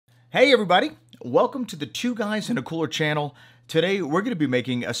Hey everybody, welcome to the Two Guys in a Cooler channel. Today we're going to be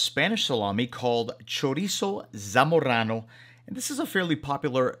making a Spanish salami called Chorizo Zamorano. And this is a fairly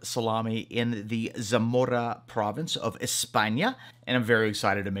popular salami in the Zamora province of España. And I'm very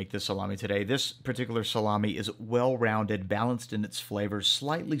excited to make this salami today. This particular salami is well-rounded, balanced in its flavors,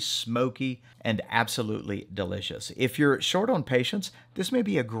 slightly smoky, and absolutely delicious. If you're short on patience, this may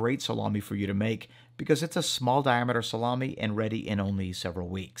be a great salami for you to make because it's a small diameter salami and ready in only several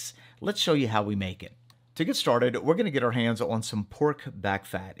weeks. Let's show you how we make it. To get started, we're going to get our hands on some pork back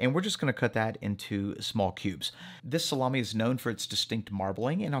fat, and we're just going to cut that into small cubes. This salami is known for its distinct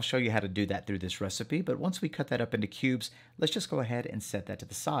marbling, and I'll show you how to do that through this recipe, but once we cut that up into cubes, let's just go ahead and set that to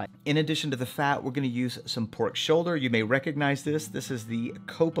the side. In addition to the fat, we're going to use some pork shoulder. You may recognize this. This is the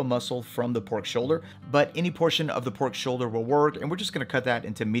copa muscle from the pork shoulder, but any portion of the pork shoulder will work, and we're just going to cut that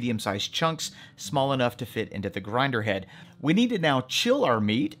into medium-sized chunks, small enough to fit into the grinder head. We need to now chill our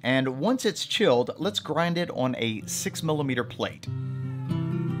meat, and once it's chilled, let's grind it on a 6mm plate.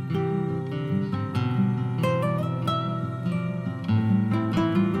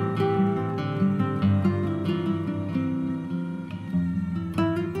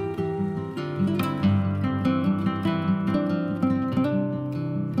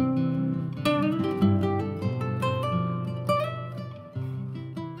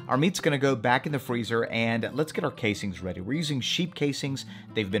 Our meat's going to go back in the freezer, and let's get our casings ready. We're using sheep casings.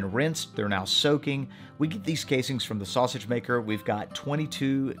 They've been rinsed. They're now soaking. We get these casings from the sausage maker. We've got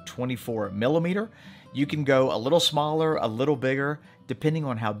 22, 24mm. You can go a little smaller, a little bigger. Depending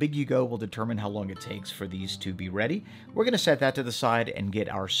on how big you go will determine how long it takes for these to be ready. We're going to set that to the side and get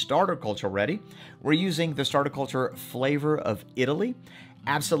our starter culture ready. We're using the starter culture Flavor of Italy.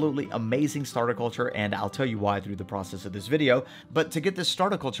 Absolutely amazing starter culture, and I'll tell you why through the process of this video. But to get this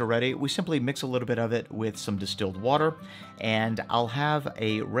starter culture ready, we simply mix a little bit of it with some distilled water, and I'll have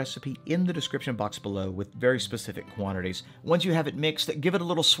a recipe in the description box below with very specific quantities. Once you have it mixed, give it a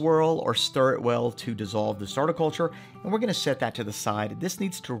little swirl or stir it well to dissolve the starter culture, and we're going to set that to the side. This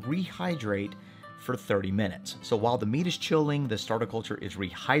needs to rehydrate for 30 minutes. So while the meat is chilling, the starter culture is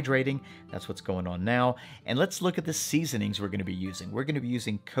rehydrating. That's what's going on now. And let's look at the seasonings we're going to be using. We're going to be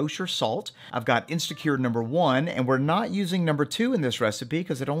using kosher salt. I've got Instacure #1, and we're not using #2 in this recipe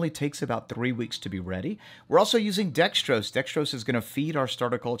because it only takes about 3 weeks to be ready. We're also using dextrose. Dextrose is going to feed our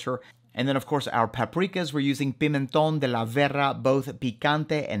starter culture. And then, of course, our paprikas, we're using Pimentón de la Vera, both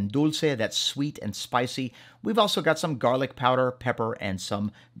picante and dulce, that's sweet and spicy. We've also got some garlic powder, pepper, and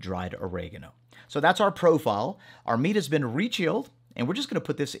some dried oregano. So that's our profile. Our meat has been re-chilled, and we're just going to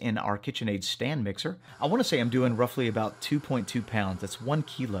put this in our KitchenAid stand mixer. I want to say I'm doing roughly about 2.2 pounds. That's 1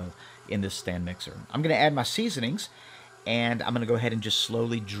 kilo in this stand mixer. I'm going to add my seasonings, and I'm going to go ahead and just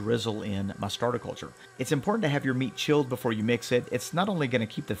slowly drizzle in my starter culture. It's important to have your meat chilled before you mix it. It's not only going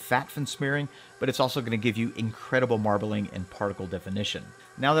to keep the fat from smearing, but it's also going to give you incredible marbling and particle definition.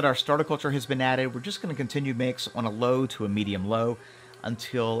 Now that our starter culture has been added, we're just going to continue mix on a low to a medium low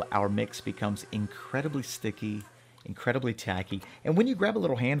until our mix becomes incredibly sticky, incredibly tacky. And when you grab a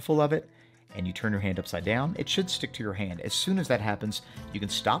little handful of it and you turn your hand upside down, it should stick to your hand. As soon as that happens, you can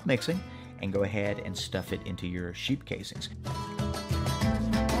stop mixing and go ahead and stuff it into your sheep casings.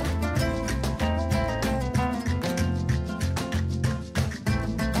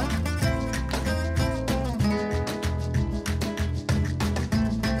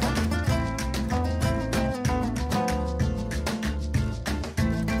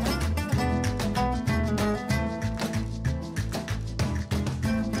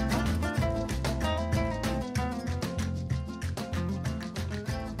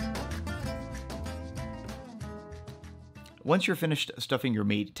 Once you're finished stuffing your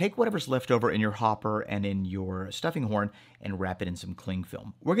meat, take whatever's left over in your hopper and in your stuffing horn and wrap it in some cling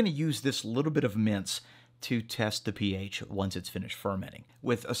film. We're going to use this little bit of mince to test the pH once it's finished fermenting.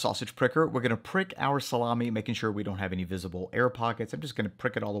 With a sausage pricker, we're going to prick our salami, making sure we don't have any visible air pockets. I'm just going to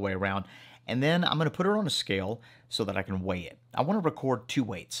prick it all the way around, and then I'm going to put it on a scale so that I can weigh it. I want to record 2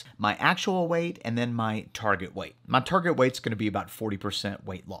 weights, my actual weight and then my target weight. My target weight's going to be about 40%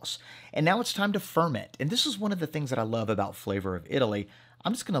 weight loss. And now it's time to ferment, and this is one of the things that I love about Flavor of Italy.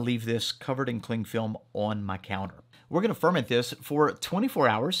 I'm just going to leave this covered in cling film on my counter. We're going to ferment this for 24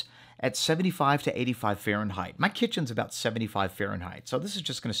 hours at 75 to 85 Fahrenheit. My kitchen's about 75 Fahrenheit, so this is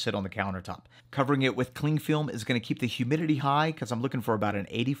just going to sit on the countertop. Covering it with cling film is going to keep the humidity high because I'm looking for about an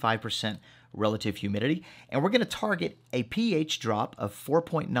 85% relative humidity, and we're going to target a pH drop of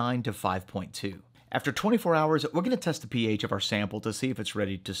 4.9 to 5.2. After 24 hours, we're going to test the pH of our sample to see if it's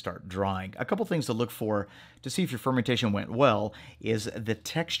ready to start drying. A couple things to look for to see if your fermentation went well is the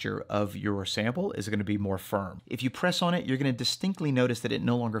texture of your sample is going to be more firm. If you press on it, you're going to distinctly notice that it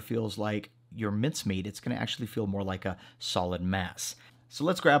no longer feels like your mincemeat. It's going to actually feel more like a solid mass. So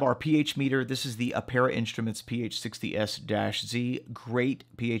let's grab our pH meter. This is the Apera Instruments pH60S-Z. Great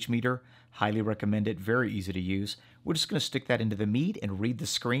pH meter. Highly recommend it. Very easy to use. We're just going to stick that into the meat and read the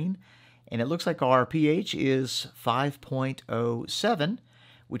screen. And it looks like our pH is 5.07,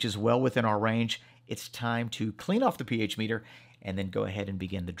 which is well within our range. It's time to clean off the pH meter and then go ahead and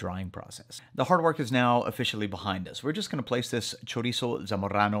begin the drying process. The hard work is now officially behind us. We're just going to place this Chorizo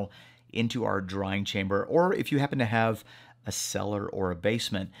Zamorano into our drying chamber, or if you happen to have a cellar or a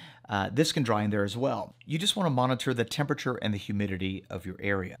basement, this can dry in there as well. You just want to monitor the temperature and the humidity of your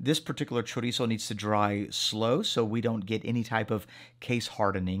area. This particular chorizo needs to dry slow so we don't get any type of case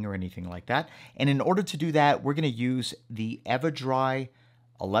hardening or anything like that. And in order to do that, we're going to use the EvaDry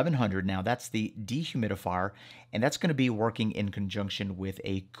 1100. Now that's the dehumidifier, and that's going to be working in conjunction with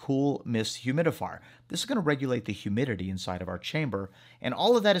a cool mist humidifier. This is going to regulate the humidity inside of our chamber, and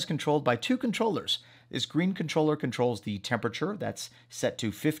all of that is controlled by two controllers. This green controller controls the temperature, that's set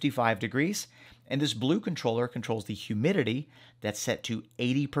to 55 degrees, and this blue controller controls the humidity, that's set to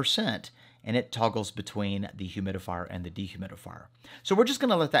 80%, and it toggles between the humidifier and the dehumidifier. So we're just going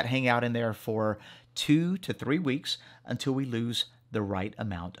to let that hang out in there for 2 to 3 weeks until we lose the right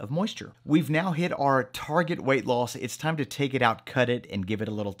amount of moisture. We've now hit our target weight loss. It's time to take it out, cut it, and give it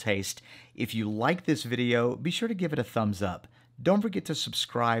a little taste. If you like this video, be sure to give it a thumbs up. Don't forget to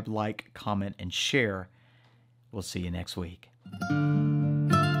subscribe, like, comment, and share. We'll see you next week.